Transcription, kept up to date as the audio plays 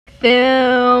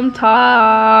Film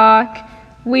talk.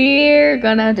 We're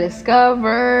gonna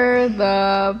discover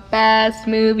the best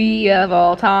movie of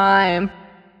all time.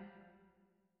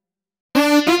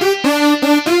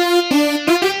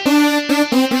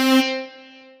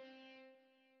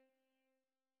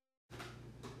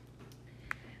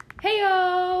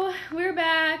 Heyo, we're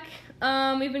back.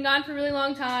 We've been gone for a really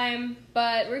long time,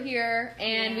 but we're here,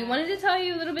 and we wanted to tell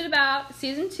you a little bit about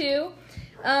season 2.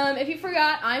 If you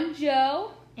forgot, I'm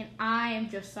Joe. And I am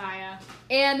Josiah.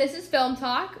 And this is Film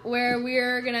Talk, where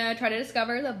we're gonna try to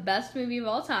discover the best movie of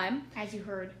all time. As you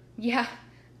heard. Yeah.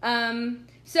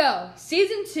 So,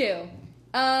 season 2.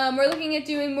 We're looking at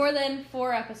doing more than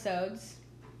 4 episodes.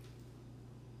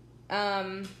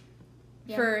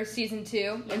 For season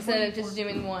 2, instead of just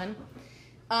doing 1.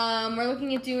 We're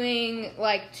looking at doing,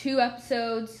 2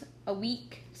 episodes a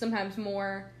week, sometimes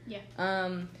more. Yeah.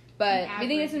 But we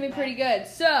think it's going to be pretty good.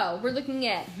 So, we're looking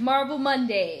at Marvel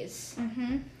Mondays.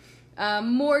 Mm-hmm.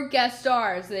 More guest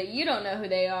stars that you don't know who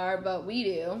they are, but we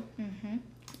do.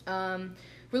 Mm-hmm.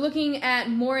 We're looking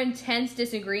at more intense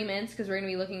disagreements, because we're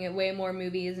going to be looking at way more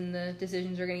movies, and the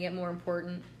decisions are going to get more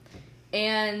important.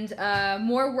 And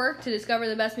more work to discover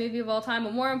the best movie of all time,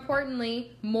 but more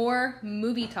importantly, more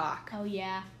movie talk. Oh,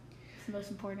 yeah. It's the most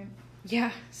important.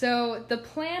 Yeah. So, the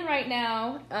plan right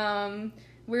now...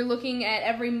 we're looking at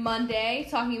every Monday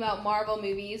talking about Marvel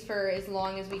movies for as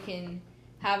long as we can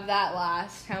have that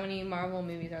last. How many Marvel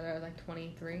movies are there?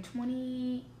 23?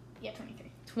 23.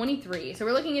 23. So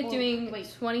we're looking at doing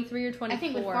 23 or 24. I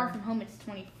think with Far From Home it's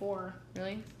 24.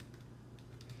 Really?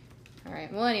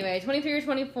 Alright, well anyway, 23 or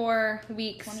 24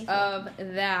 weeks of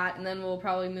that, and then we'll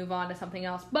probably move on to something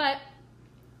else. But,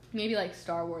 maybe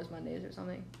Star Wars Mondays or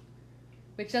something.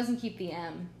 Which doesn't keep the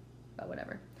M, but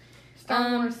whatever.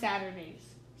 Star Wars Saturdays.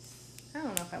 I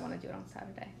don't know if I want to do it on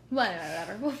Saturday.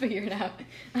 Whatever. We'll figure it out.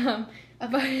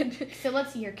 But so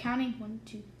let's see. You're counting 1,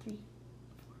 2, 3.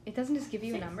 It doesn't just give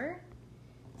you 6, a number?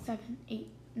 7, 8,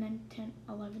 9, 10,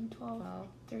 11, 12,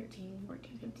 13,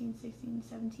 14, 15, 16,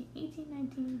 17, 18,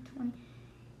 19, 20,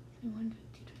 21,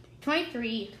 22,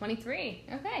 23. 23.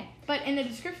 Okay. But in the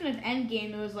description of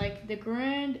Endgame, it was the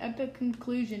grand epic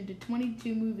conclusion to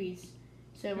 22 movies.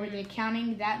 So were they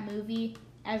counting that movie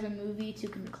as a movie to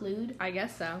conclude? I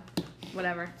guess so.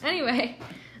 Whatever. Anyway,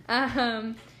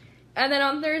 and then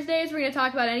on Thursdays we're going to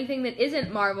talk about anything that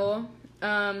isn't Marvel.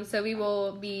 So we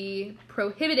will be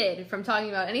prohibited from talking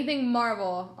about anything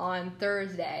Marvel on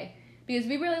Thursday. Because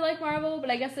we really like Marvel, but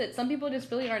I guess that some people just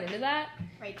really aren't into that.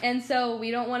 Right. And so we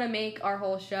don't want to make our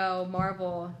whole show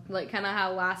Marvel, kind of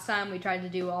how last time we tried to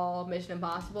do all Mission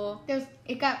Impossible.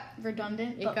 It got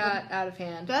redundant. It got out of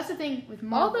hand. But that's the thing with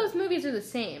Marvel. All those movies are the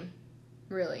same.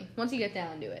 Really, once you get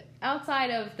down to it.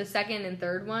 Outside of the second and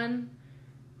third one,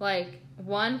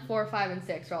 1, 4, 5, and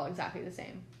 6 are all exactly the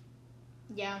same.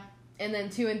 Yeah. And then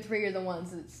 2 and 3 are the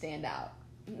ones that stand out.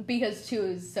 Because 2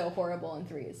 is so horrible and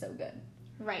 3 is so good.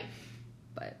 Right.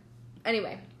 But,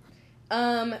 anyway.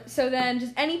 So then,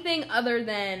 just anything other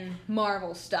than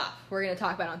Marvel stuff we're going to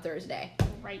talk about on Thursday.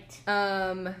 Right.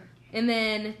 And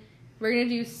then... we're going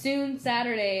to do Soon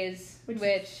Saturdays,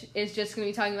 which is just going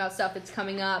to be talking about stuff that's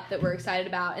coming up that we're excited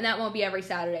about. And that won't be every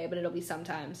Saturday, but it'll be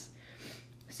sometimes.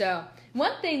 So,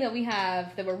 one thing that we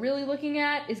have that we're really looking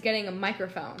at is getting a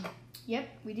microphone. Yep,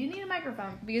 we do need a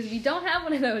microphone. Because we don't have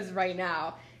one of those right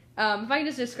now. If I can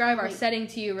just describe our setting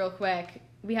to you real quick.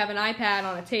 We have an iPad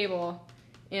on a table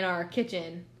in our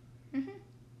kitchen.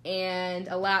 Mm-hmm. And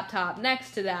a laptop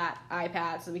next to that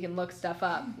iPad so we can look stuff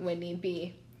up when need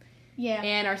be. Yeah.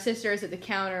 And our sister is at the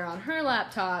counter on her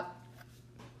laptop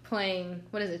playing,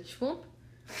 what is it, Schwump?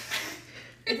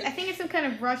 I think it's some kind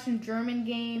of Russian-German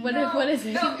game. What is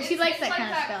it? No, she likes that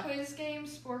kind of It's stuff. like that quiz game,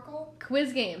 Sporkle.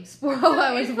 Quiz game. Sporkle,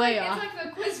 I was way off. It's like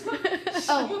the quiz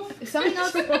game.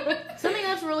 Something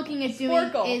else we're looking at doing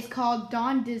Sporkle. is called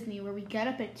Dawn Disney, where we get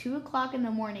up at 2 o'clock in the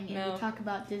morning and we talk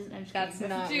about Disney. That's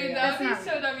not real. Dude, that would be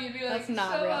so dumb. You'd be That's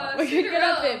not real. We could get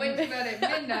up went to bed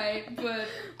at midnight, but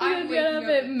I'm get up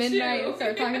at midnight and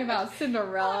start talking about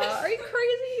Cinderella. Are you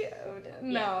crazy?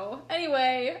 No. Yeah.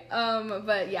 Anyway,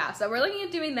 but yeah, so we're looking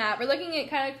at doing that. We're looking at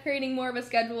kind of creating more of a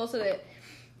schedule so that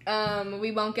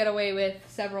we won't get away with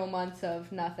several months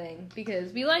of nothing,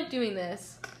 because we like doing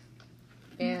this.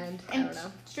 And I don't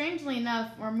know. Strangely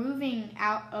enough, we're moving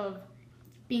out of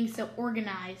being so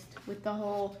organized with the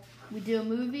whole, we do a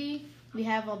movie, we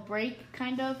have a break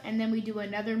kind of, and then we do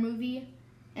another movie,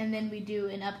 and then we do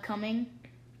an upcoming.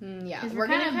 Yeah, because we're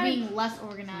kind of being less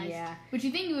organized. Yeah, which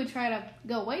you think we would try to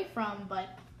go away from, but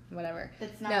whatever.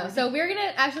 That's not. No, so we're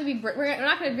gonna actually we're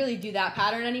not gonna really do that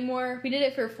pattern anymore. We did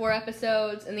it for 4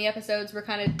 episodes, and the episodes were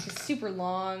kind of just super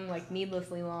long, like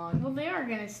needlessly long. Well, they are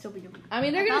gonna still be. I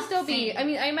mean, they're gonna about still the be. same. I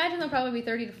mean, I imagine they'll probably be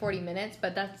 30 to 40 minutes,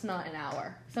 but that's not an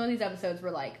hour. Some of these episodes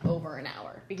were like over an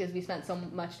hour because we spent so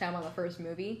much time on the first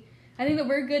movie. I think that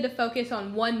we're good to focus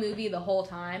on one movie the whole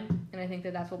time, and I think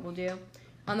that that's what we'll do,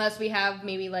 unless we have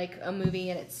maybe like a movie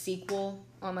and its sequel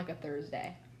on like a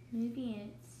Thursday. Maybe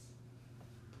it's.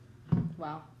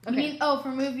 Wow. You mean for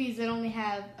movies that only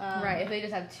have Right, if they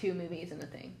just have 2 movies in the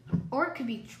thing. or it could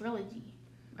be trilogy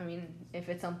I mean, if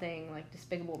it's something like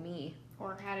Despicable Me.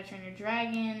 or How to Train Your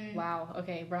Dragon. Wow,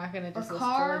 okay, we're not gonna just Or list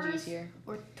Cars. trilogies here.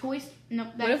 Or Toys. No,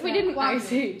 that's What if we not did an Ice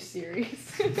cooperative. Age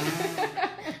series?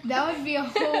 That would be a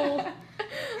whole.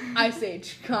 Ice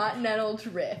Age Continental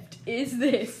Drift. Is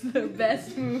this the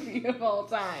best movie of all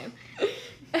time?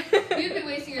 You'd be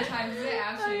wasting your time because it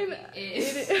absolutely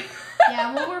is.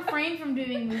 Yeah, we'll refrain from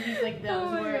doing movies like those Oh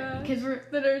my gosh. because we're.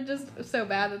 That are just so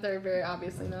bad that they're very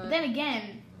obviously not. But then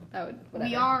again, That would whatever.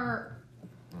 we are.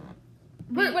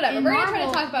 Whatever. in We're gonna try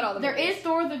Marvel, to talk about all the There movies. is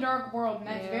Thor: The Dark World, and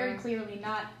that's Yeah. very clearly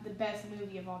not the best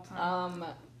movie of all time.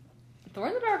 Thor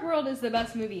in the Dark World is the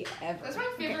best movie ever. That's my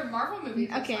favorite Marvel movie.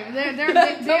 Okay, That's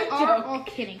they Don't are joke. all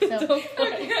kidding. So, Don't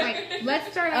play. right,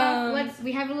 let's start off.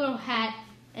 We have a little hat,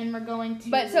 and we're going to.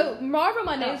 But so Marvel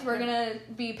Mondays, Oh, we're gonna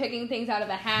be picking things out of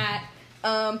a hat.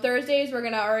 Thursdays, we're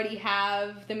gonna already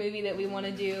have the movie that we want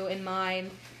to do in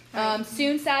mind.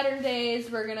 Soon Saturdays,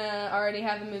 we're gonna already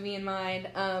have the movie in mind.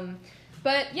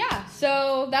 But yeah,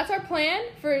 so that's our plan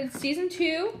for season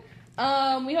 2.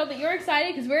 We hope that you're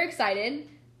excited because we're excited.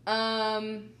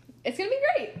 It's gonna be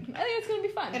great. I think it's gonna be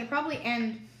fun. it'll probably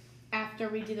end after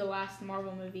we do the last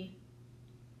Marvel movie.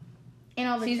 And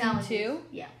all the Season challenges. 2?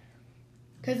 Yeah.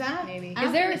 Because I don't. Maybe I because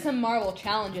don't there are think some Marvel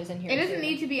challenges in here. it doesn't too.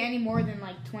 need to be any more than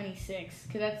like 26.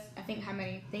 Because that's I think how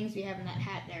many things we have in that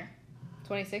hat there.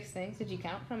 26 things. Did you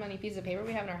count how many pieces of paper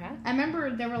we have in our hat? I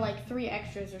remember there were like 3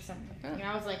 extras or something. Oh. And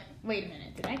I was like, wait a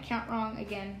minute, did I count wrong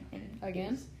again? And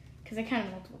Again? Because I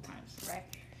counted multiple times. Right.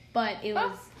 But it Oh.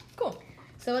 was. Cool.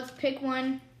 So let's pick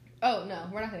one. Oh no,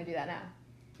 we're not gonna do that now.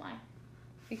 Why?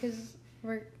 Because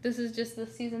this is just the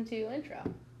season 2 intro.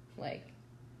 Like,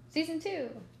 season 2.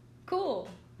 Cool.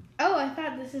 Oh, I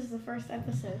thought this is the first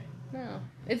episode. No.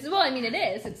 Well, I mean it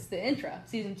is. It's the intro.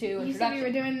 Season 2 introduction. You said we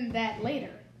were doing that later.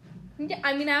 Yeah,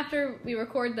 I mean after we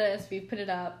record this, we put it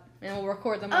up and we'll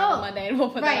record them on Monday and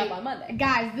we'll put that up on Monday.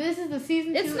 Guys, this is the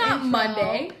season 2 It's not intro.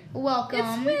 Monday. Welcome.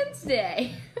 It's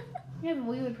Wednesday. Yeah, but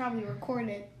we would probably record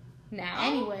it Now.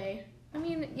 anyway. I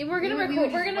mean, we're gonna We would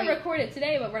record. We're just gonna wait. record it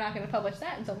today, but we're not gonna publish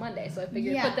that until Monday. So I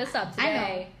figured Yeah, put this up I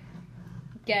today.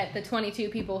 Get the 22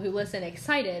 people who listen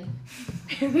excited.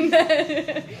 Wait, no,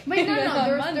 on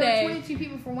there Monday, are 22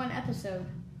 people for one episode.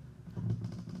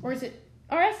 Or is it?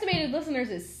 our estimated listeners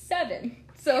is 7.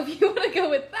 So if you want to go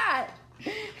with that,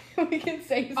 we can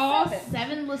say All 7.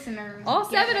 7 listeners. All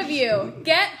get 7 of it. you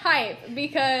get hype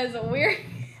because we're.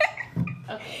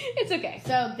 Okay. It's okay.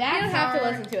 So You that's don't have to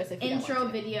our listen to us if you don't intro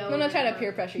want to. video. I'm not trying to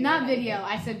peer pressure you. Not or video.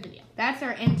 anything. I said video. That's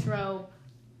our intro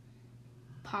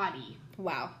potty.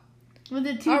 Wow. With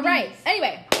the 2 All right. Ds.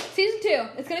 Anyway, season 2.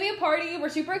 It's gonna be a party. We're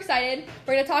super excited.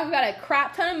 We're gonna talk about a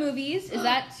crap ton of movies. Is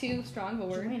that too strong of a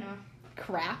word? Joanna,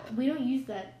 Crap. we don't use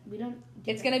that. We don't.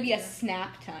 do It's that gonna be a here.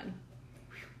 snap ton.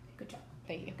 Good job.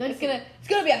 Thank you. Good It's for you.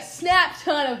 gonna be a snap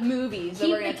ton of movies that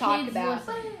Keep we're gonna the talk kids about.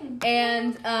 listening.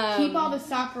 And Keep all the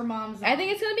soccer moms. I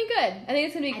think it's gonna be good. I think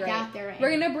it's gonna be I great. got there.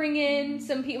 We're gonna bring in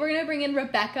some people. We're gonna bring in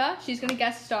Rebecca. She's gonna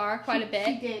guest star quite a She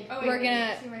bit. did. Oh, We're wait,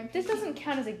 gonna. she ran- This doesn't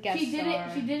count as a guest She did star.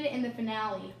 it. She did it in the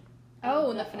finale.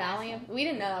 Oh, in the finale? We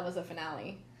didn't know that was a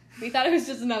finale. We thought it was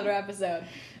just another episode.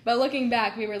 But looking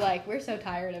back, we were like, we're so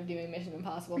tired of doing Mission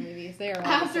Impossible movies. They are all the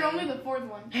After same. only the 4th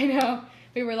one. I know.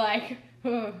 We were like,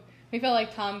 ugh. We felt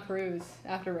like Tom Cruise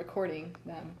after recording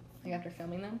them, like after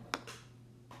filming them.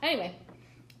 Anyway,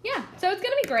 yeah, so it's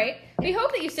going to be great. We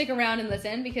hope that you stick around and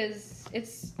listen because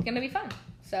it's going to be fun.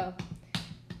 So,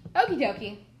 okie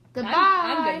dokie. Goodbye.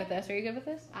 I'm good with this. Are you good with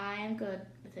this? I am good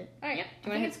with it. All right. Yep. Do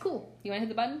I you want think to it's cool. hit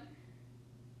the button?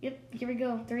 Yep. Here we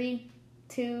go. 3,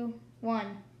 2,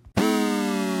 1.